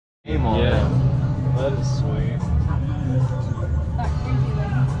Name on it. That is sweet.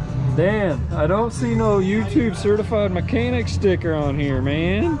 Damn, I don't see no YouTube certified mechanic sticker on here,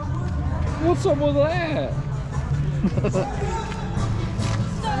 man. What's up with that?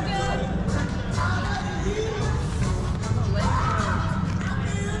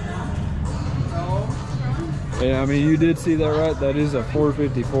 Yeah, I mean, you did see that, right? That is a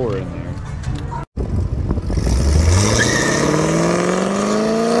 454 in there.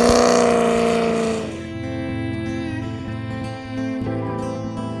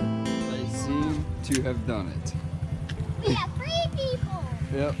 They seem to have done it. We have 3 people.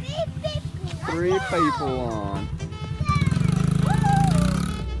 Yep. 3 people on.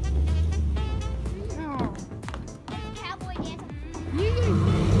 Cowboy dance.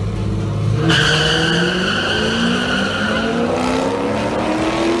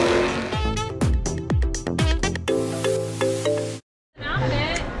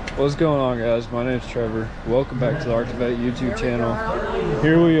 What's going on, guys? My name's Trevor. Welcome back to the Vette YouTube channel.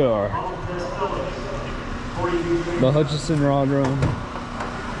 Here we are. The Hutchinson rod run.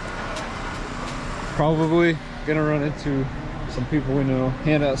 Probably gonna run into some people we know,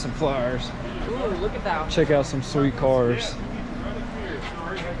 hand out some flyers. Ooh, look at that. Check out some sweet cars.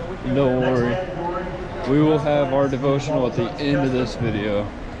 Don't worry. We will have our devotional at the end of this video.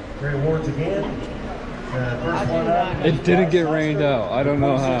 Great awards again. First one up. It didn't get rained out. I don't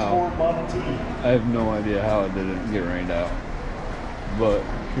know how. I have no idea how it didn't get rained out. But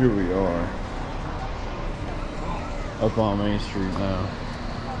here we are. Up on Main Street now.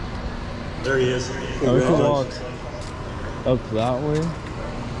 There he is. Now we can walk up that way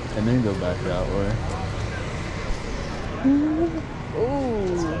and then go back that way. Ooh.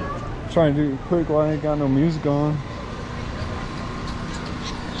 Trying to do it quick while I ain't got no music on.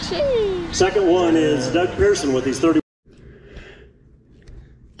 Second one is Doug Pearson with his 30.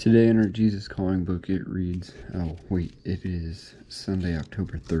 Today in our Jesus Calling book it reads, oh wait, it is Sunday,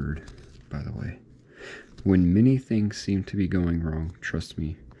 October 3rd, by the way. When many things seem to be going wrong, trust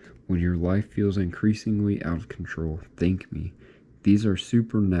me. When your life feels increasingly out of control, thank me. These are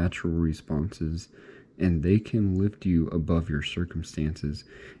supernatural responses, and they can lift you above your circumstances.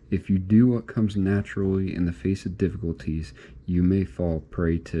 If you do what comes naturally in the face of difficulties, you may fall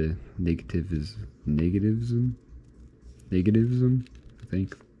prey to negativism, I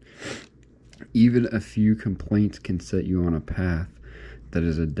think. Even a few complaints can set you on a path that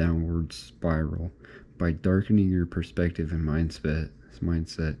is a downward spiral. By darkening your perspective and mindset,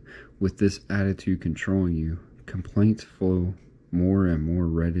 with this attitude controlling you, complaints flow more and more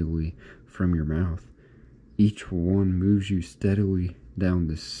readily from your mouth. Each one moves you steadily down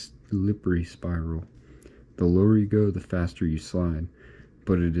this slippery spiral. The lower you go, the faster you slide,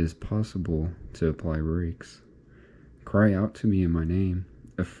 but it is possible to apply brakes. Cry out to me in my name.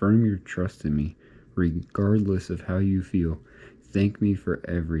 Affirm your trust in me, regardless of how you feel. Thank me for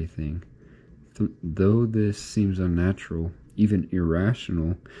everything. Though this seems unnatural, even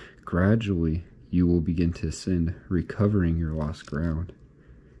irrational, gradually you will begin to ascend, recovering your lost ground.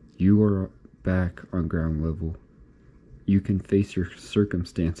 You are back on ground level. You can face your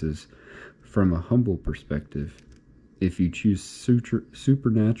circumstances from a humble perspective. If you choose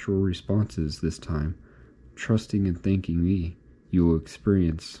supernatural responses this time, trusting and thanking me, you will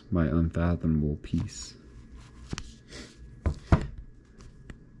experience my unfathomable peace.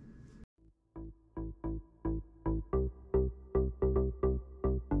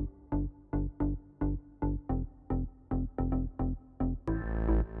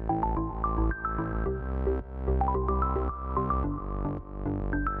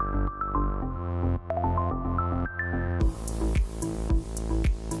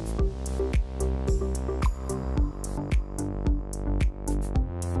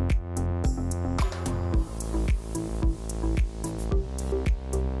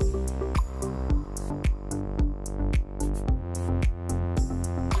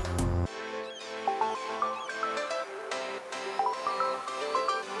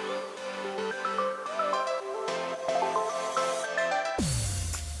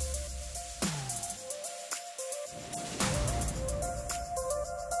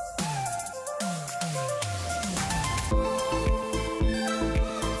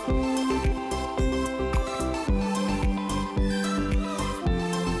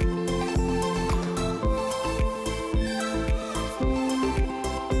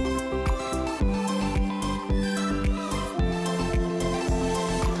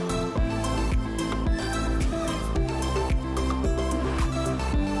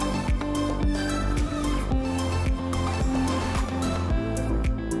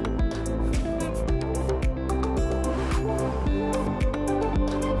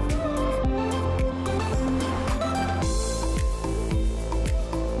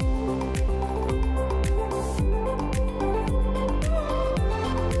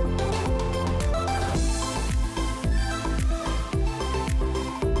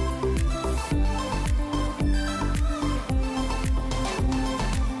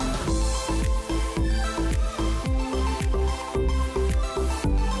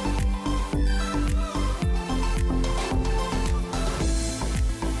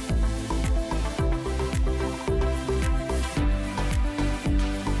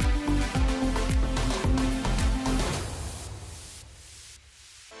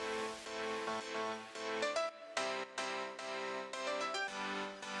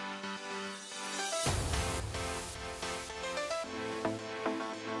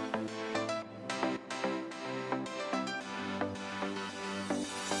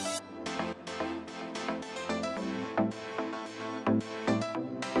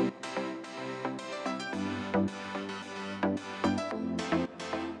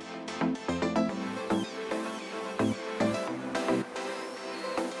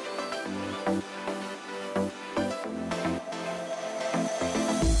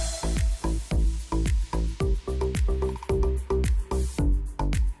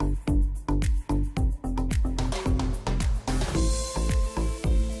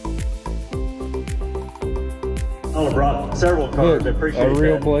 Well, I brought several cars. I Look, appreciate a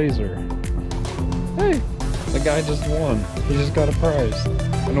real that. blazer. Hey, the guy just won. He just got a prize,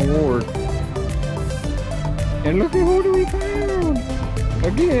 an award. And look at who we found!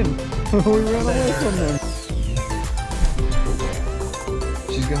 Again, we ran away from them.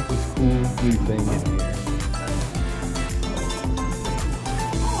 She's got this cool blue thing in here.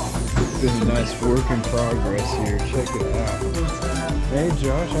 This is a nice work in progress here. Check it out. Hey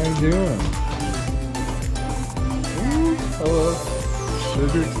Josh, how you doing? Ooh, hello.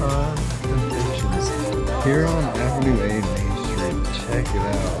 Sugar Time Confections. Here on Avenue A, Main Street. Check it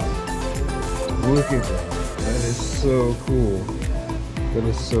out. Look at that. That is so cool. That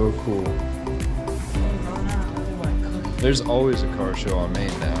is so cool. There's always a car show on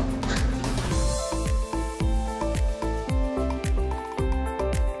Main now.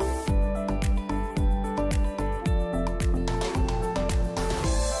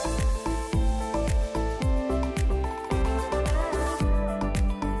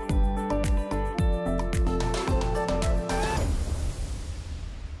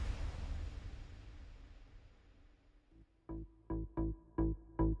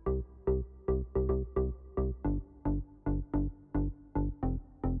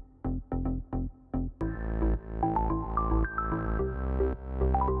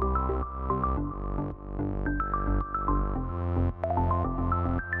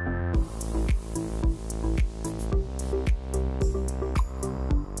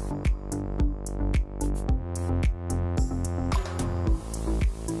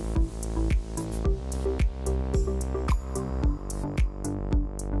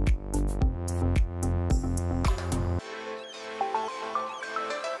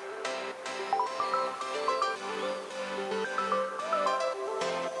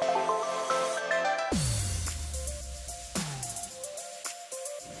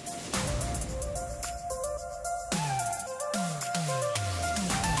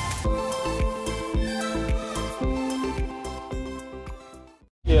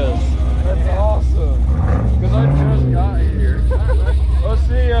 Yes, that's awesome. Because I just got here. I'll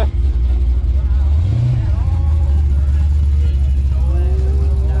see ya.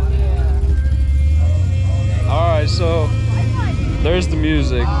 Alright, so there's the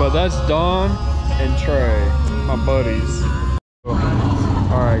music, but that's Don and Trey, my buddies.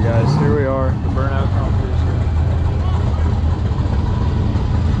 Alright guys, here we are, the burnout competition.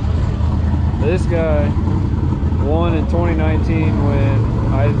 This guy won in 2019 when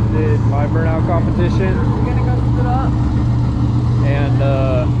I did my burnout competition. You're gonna go split up. And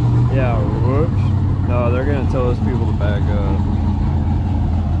yeah, whoops. No, they're gonna tell those people to back up.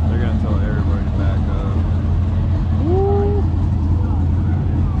 They're gonna tell everybody to back up. Woo.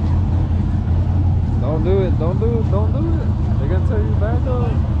 Don't do it, don't do it, don't do it. They're gonna tell you to back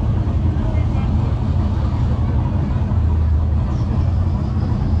up.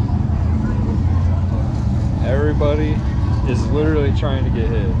 Everybody is literally trying to get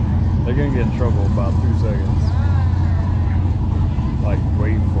hit. They're gonna get in trouble in about 2 seconds. Like,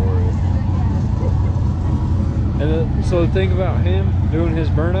 wait for it. And so the thing about him doing his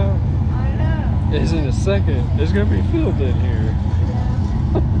burnout is in a second, there's gonna be filled in here.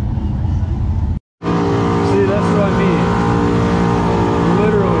 See, that's what I mean.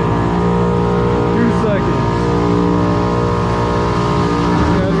 Literally 2 seconds. This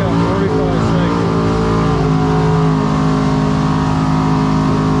guy's got 45 seconds.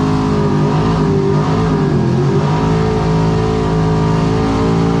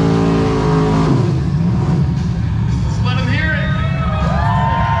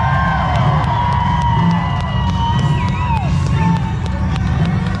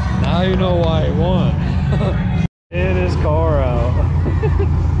 Now you know why he won. In his car out.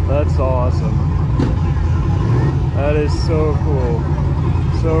 That's awesome. That is so cool.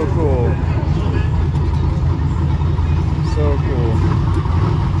 So cool. So cool.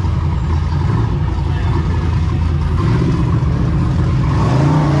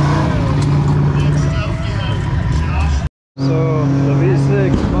 So the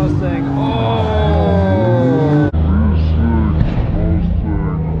V6 Mustang. Oh!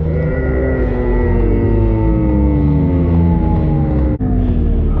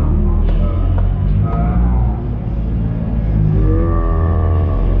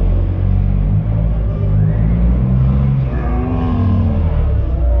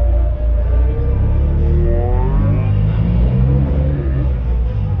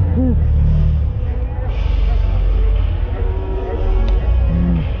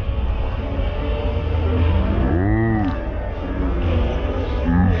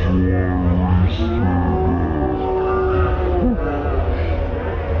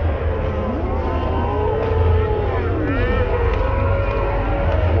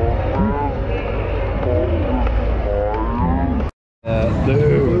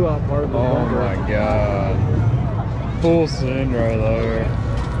 full send right there.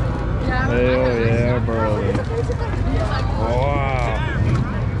 Hell yeah, brother. Wow.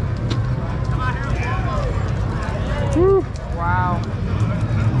 Woo. Wow.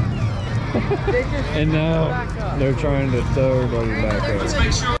 And now they're trying to tow everybody back up.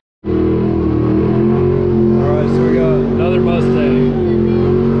 Alright, so we got another Mustang.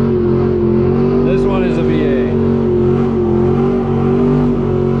 This one is a V8.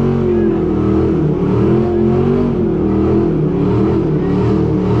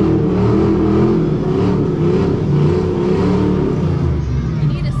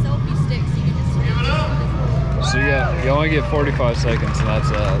 You only get 45 seconds and that's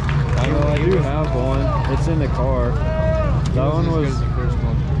that. I know I do have one. It's in the car. That one was the first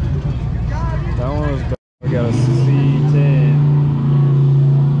one. That one was. We got a C10.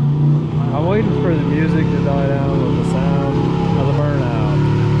 I'm waiting for the music to die down with the sound of the burnout.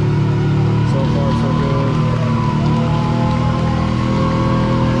 So far, so good.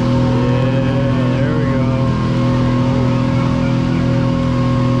 Yeah, there we go.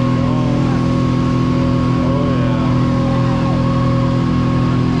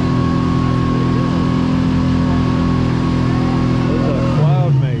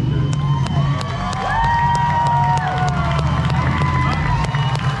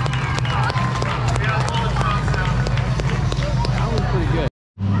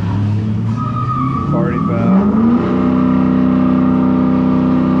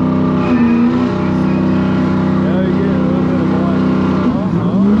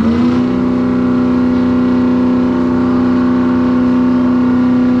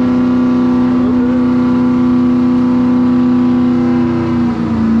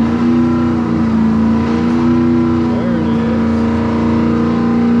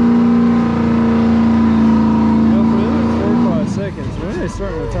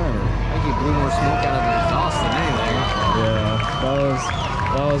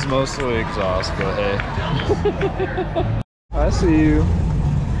 Mostly exhaust, but hey. I see you.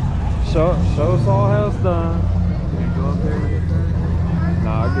 Show us all how it's done. Can you go up there and get that?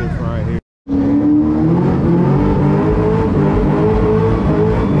 Nah, I'll get it from right here.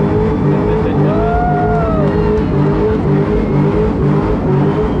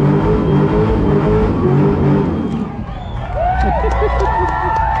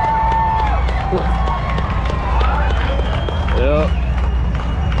 Yep.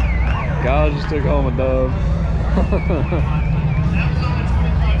 Kyle just took home a dub.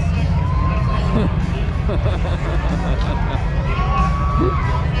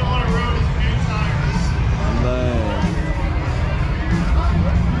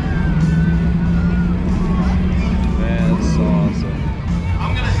 Man, that's awesome.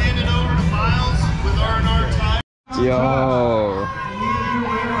 I'm gonna hand it over to Miles with R&R tires. Yo.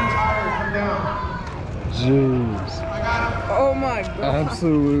 Jeez. Oh my god.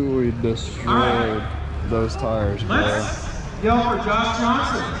 Absolutely destroyed those tires, bro. Let's yell for Josh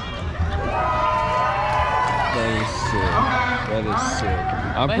Johnson. That is sick. That is sick.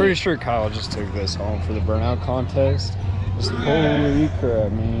 I'm pretty sure Kyle just took this home for the burnout contest. Just holy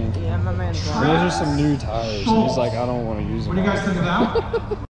crap, man. Yeah, my man. And those are some new tires. And he's like, I don't want to use them. What do you guys think of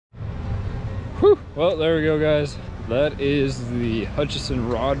that? Whew. Well, there we go, guys. That is the Hutchinson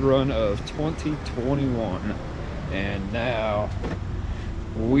rod run of 2021. And now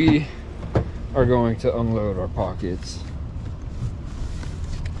we are going to unload our pockets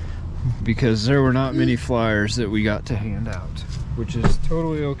because there were not many flyers that we got to hand out, which is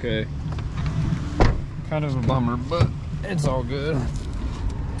totally okay. Kind of a bummer, but it's all good.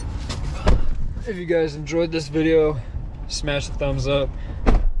 If you guys enjoyed this video, smash the thumbs up.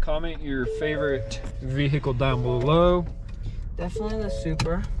 Comment your favorite vehicle down below. Definitely the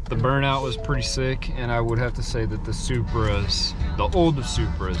Supra. The Burnout was pretty sick, and I would have to say that the Supras, the older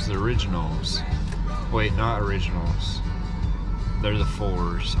Supras, the originals, wait, not originals, they're the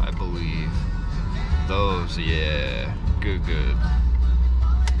 4s, I believe. Those, yeah, good.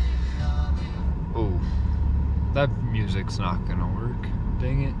 Oh, that music's not gonna work,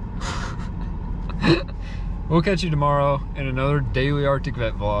 dang it. We'll catch you tomorrow in another daily Arctic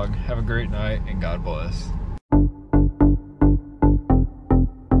Vette vlog. Have a great night, and God bless.